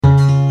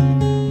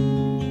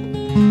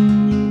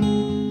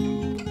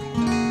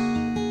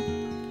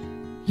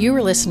You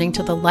are listening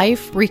to the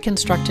Life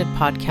Reconstructed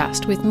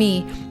podcast with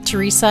me,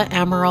 Teresa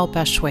Amaral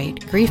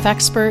Beshwaite, grief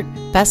expert,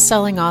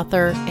 best-selling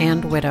author,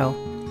 and widow.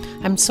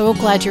 I'm so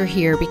glad you're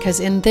here because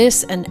in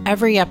this and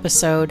every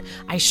episode,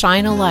 I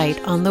shine a light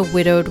on the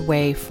widowed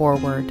way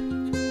forward.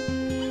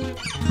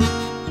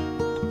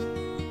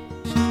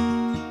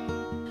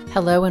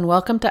 Hello and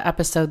welcome to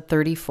episode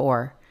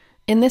 34.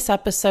 In this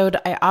episode,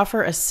 I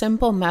offer a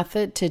simple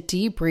method to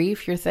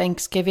debrief your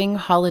Thanksgiving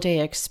holiday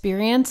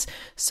experience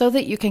so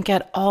that you can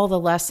get all the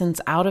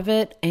lessons out of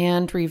it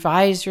and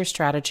revise your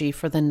strategy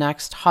for the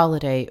next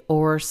holiday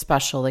or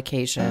special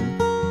occasion.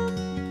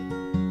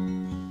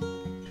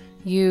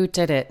 You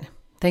did it.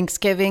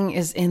 Thanksgiving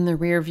is in the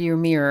rearview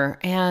mirror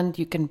and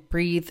you can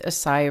breathe a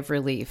sigh of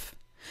relief.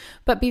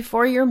 But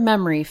before your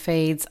memory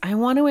fades, I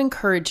want to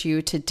encourage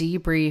you to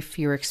debrief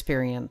your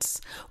experience.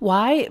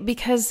 Why?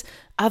 Because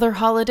other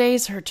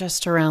holidays are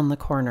just around the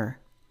corner.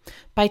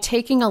 By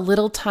taking a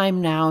little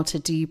time now to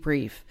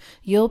debrief,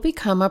 you'll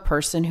become a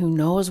person who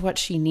knows what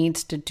she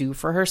needs to do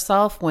for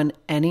herself when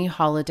any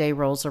holiday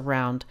rolls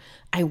around.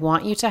 I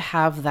want you to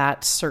have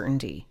that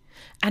certainty.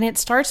 And it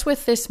starts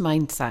with this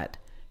mindset.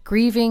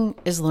 Grieving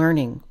is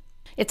learning.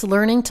 It's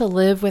learning to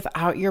live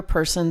without your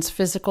person's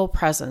physical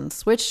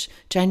presence, which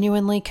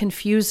genuinely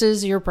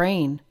confuses your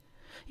brain.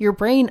 Your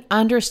brain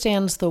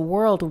understands the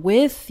world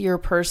with your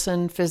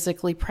person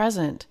physically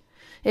present.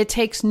 It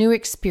takes new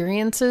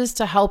experiences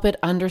to help it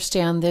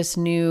understand this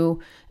new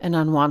and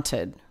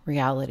unwanted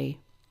reality.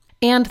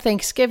 And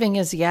Thanksgiving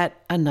is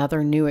yet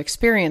another new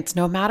experience,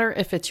 no matter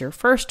if it's your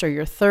first or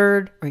your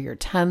third or your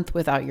 10th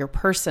without your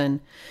person.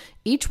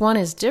 Each one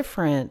is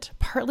different,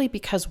 partly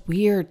because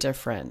we're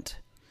different.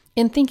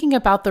 In thinking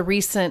about the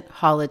recent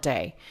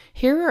holiday,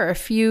 here are a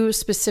few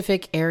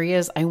specific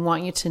areas I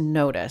want you to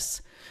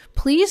notice.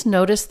 Please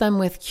notice them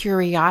with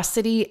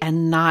curiosity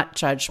and not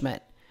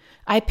judgment.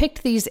 I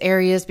picked these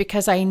areas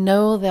because I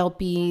know they'll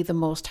be the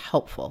most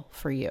helpful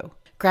for you.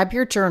 Grab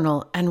your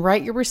journal and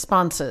write your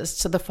responses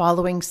to the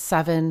following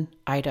 7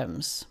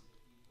 items.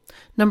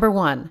 Number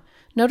 1,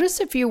 notice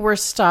if you were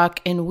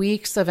stuck in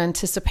weeks of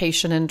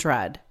anticipation and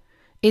dread.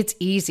 It's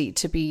easy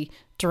to be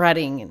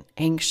dreading and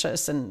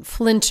anxious and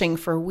flinching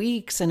for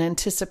weeks in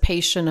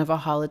anticipation of a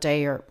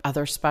holiday or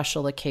other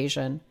special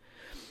occasion.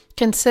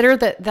 Consider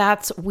that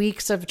that's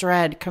weeks of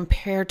dread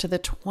compared to the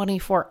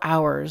 24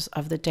 hours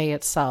of the day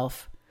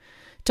itself.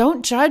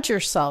 Don't judge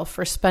yourself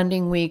for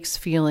spending weeks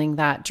feeling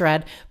that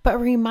dread, but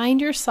remind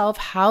yourself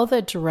how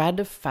the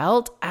dread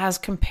felt as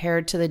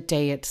compared to the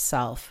day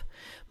itself.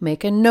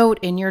 Make a note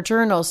in your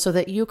journal so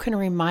that you can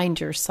remind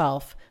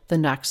yourself the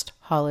next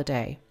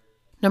holiday.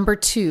 Number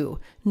 2,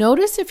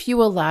 notice if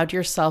you allowed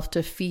yourself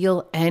to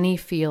feel any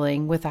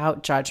feeling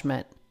without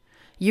judgment.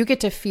 You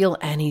get to feel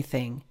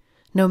anything,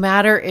 no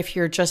matter if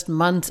you're just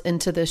months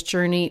into this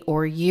journey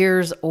or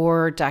years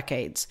or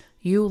decades.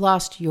 You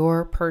lost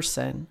your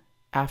person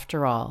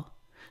after all.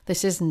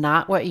 This is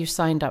not what you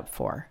signed up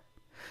for.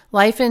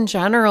 Life in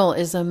general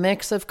is a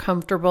mix of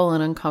comfortable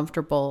and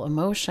uncomfortable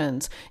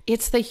emotions.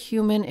 It's the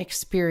human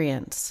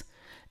experience.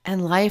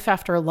 And life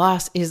after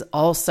loss is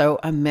also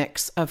a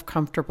mix of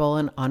comfortable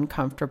and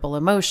uncomfortable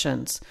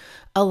emotions.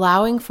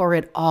 Allowing for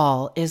it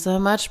all is a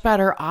much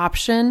better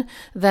option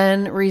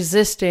than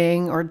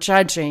resisting or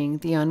judging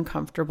the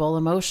uncomfortable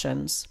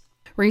emotions.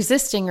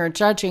 Resisting or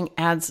judging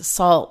adds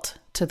salt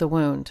to the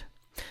wound.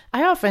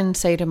 I often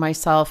say to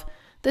myself,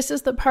 this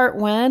is the part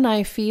when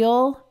I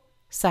feel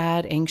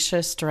sad,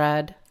 anxious,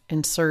 dread,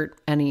 insert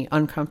any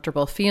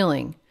uncomfortable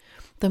feeling.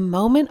 The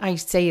moment I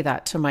say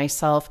that to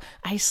myself,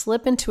 I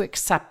slip into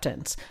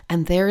acceptance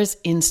and there is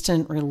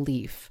instant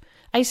relief.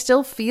 I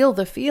still feel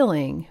the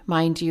feeling,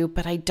 mind you,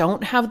 but I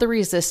don't have the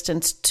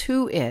resistance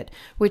to it,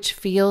 which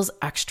feels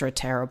extra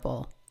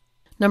terrible.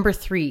 Number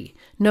 3,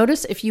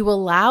 notice if you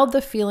allowed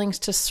the feelings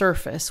to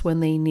surface when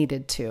they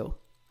needed to.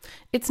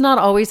 It's not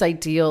always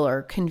ideal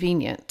or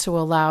convenient to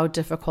allow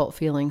difficult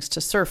feelings to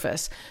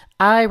surface.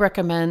 I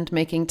recommend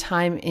making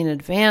time in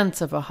advance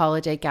of a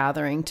holiday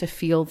gathering to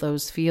feel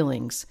those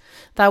feelings.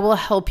 That will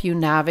help you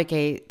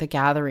navigate the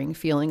gathering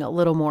feeling a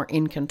little more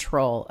in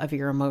control of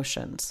your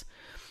emotions.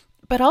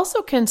 But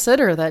also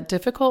consider that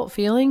difficult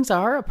feelings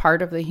are a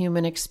part of the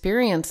human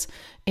experience.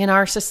 In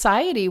our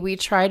society, we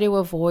try to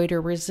avoid or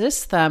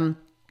resist them,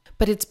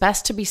 but it's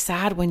best to be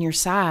sad when you're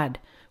sad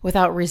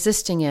without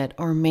resisting it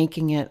or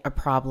making it a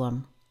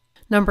problem.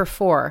 Number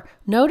 4,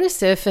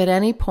 notice if at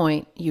any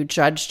point you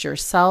judged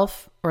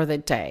yourself or the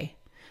day.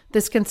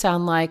 This can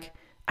sound like,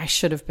 I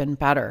should have been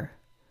better.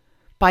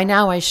 By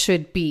now I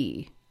should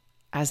be,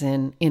 as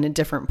in a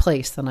different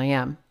place than I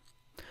am.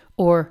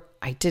 Or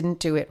I didn't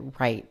do it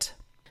right.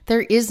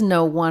 There is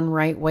no one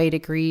right way to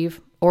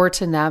grieve or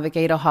to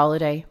navigate a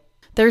holiday.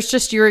 There's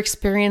just your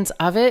experience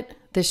of it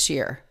this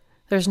year.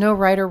 There's no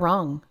right or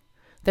wrong.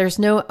 There's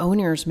no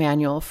owner's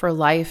manual for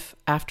life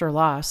after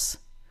loss.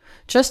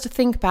 Just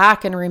think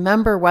back and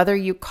remember whether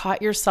you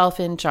caught yourself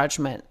in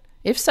judgment.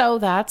 If so,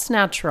 that's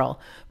natural,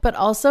 but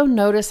also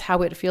notice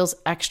how it feels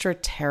extra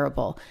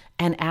terrible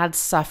and adds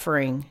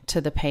suffering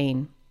to the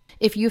pain.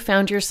 If you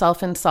found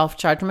yourself in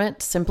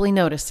self-judgment, simply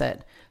notice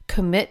it.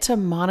 Commit to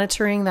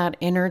monitoring that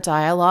inner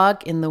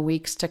dialogue in the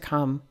weeks to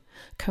come.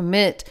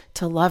 Commit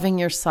to loving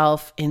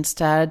yourself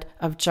instead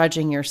of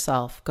judging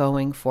yourself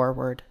going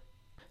forward.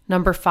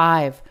 Number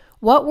 5,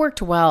 what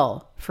worked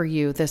well for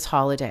you this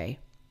holiday?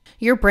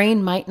 Your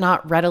brain might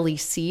not readily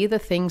see the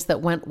things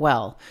that went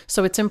well,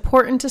 so it's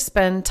important to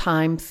spend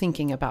time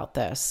thinking about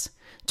this.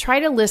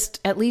 Try to list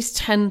at least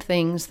 10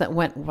 things that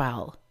went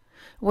well.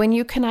 When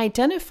you can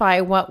identify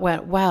what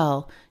went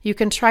well, you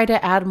can try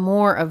to add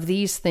more of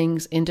these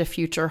things into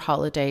future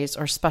holidays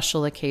or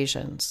special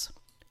occasions.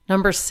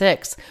 Number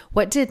 6,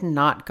 what did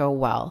not go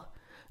well?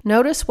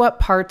 Notice what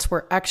parts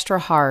were extra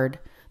hard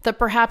that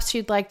perhaps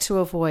you'd like to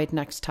avoid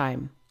next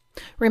time.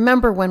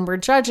 Remember, when we're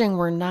judging,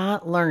 we're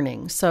not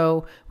learning.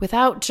 So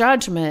without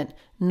judgment,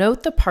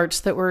 note the parts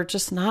that were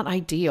just not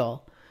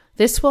ideal.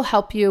 This will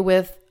help you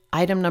with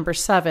item number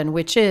 7,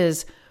 which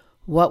is,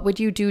 what would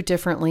you do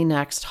differently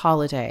next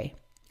holiday?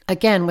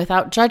 Again,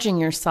 without judging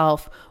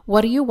yourself,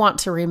 what do you want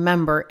to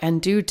remember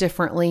and do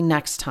differently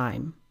next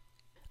time?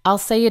 I'll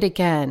say it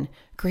again,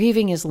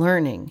 grieving is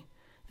learning.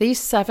 These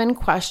 7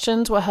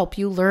 questions will help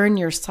you learn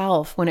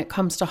yourself when it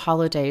comes to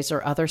holidays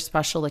or other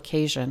special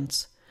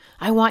occasions.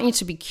 I want you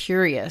to be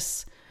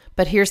curious,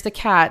 but here's the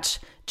catch.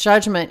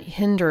 Judgment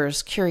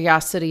hinders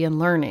curiosity and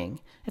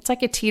learning. It's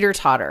like a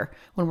teeter-totter.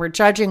 When we're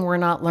judging, we're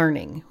not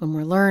learning. When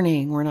we're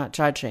learning, we're not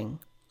judging.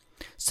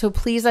 So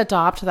please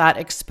adopt that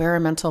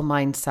experimental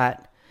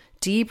mindset.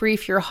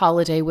 Debrief your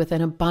holiday with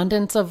an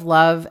abundance of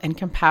love and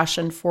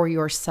compassion for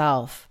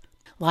yourself.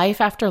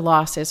 Life after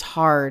loss is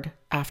hard,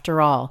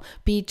 after all.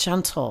 Be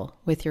gentle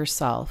with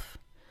yourself.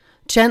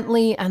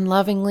 Gently and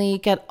lovingly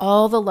get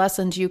all the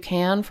lessons you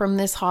can from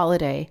this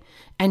holiday,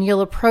 and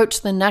you'll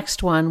approach the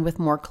next one with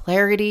more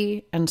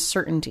clarity and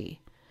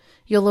certainty.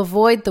 You'll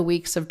avoid the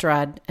weeks of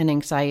dread and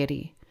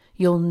anxiety.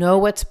 You'll know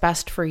what's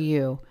best for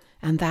you,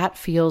 and that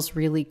feels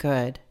really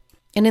good.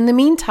 And in the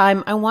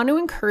meantime, I want to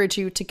encourage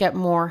you to get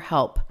more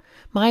help.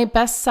 My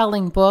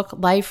best-selling book,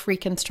 Life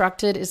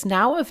Reconstructed, is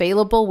now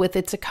available with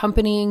its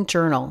accompanying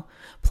journal.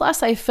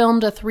 Plus, I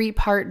filmed a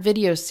 3-part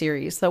video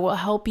series that will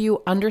help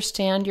you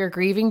understand your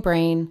grieving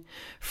brain,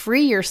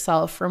 free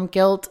yourself from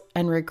guilt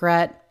and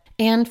regret,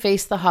 and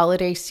face the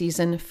holiday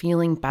season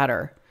feeling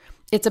better.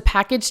 It's a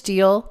package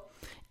deal.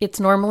 It's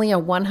normally a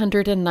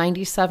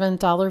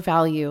 $197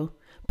 value,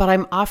 but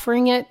I'm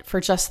offering it for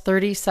just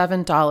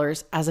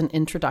 $37 as an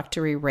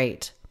introductory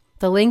rate.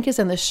 The link is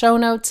in the show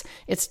notes.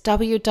 It's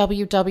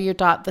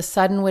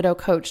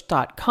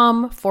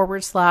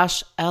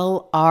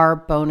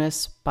www.thesuddenwidowcoach.com/LR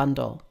bonus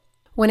bundle.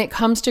 When it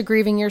comes to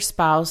grieving your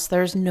spouse,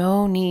 there's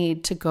no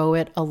need to go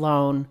it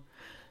alone.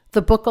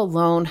 The book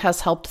alone has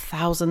helped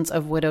thousands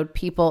of widowed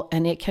people,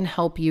 and it can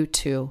help you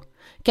too.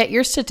 Get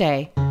yours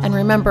today, and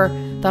remember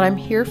that I'm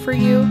here for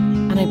you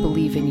and I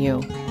believe in you.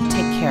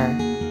 Take care.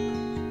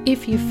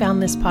 If you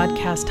found this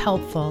podcast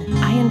helpful,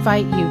 I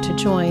invite you to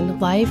join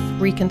Life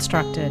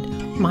Reconstructed,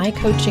 my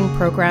coaching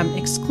program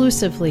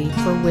exclusively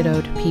for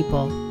widowed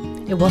people.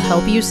 It will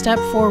help you step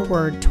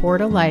forward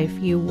toward a life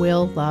you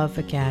will love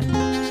again.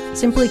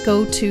 Simply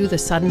go to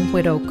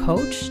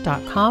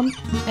thesuddenwidowcoach.com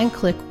and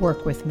click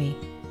Work with Me.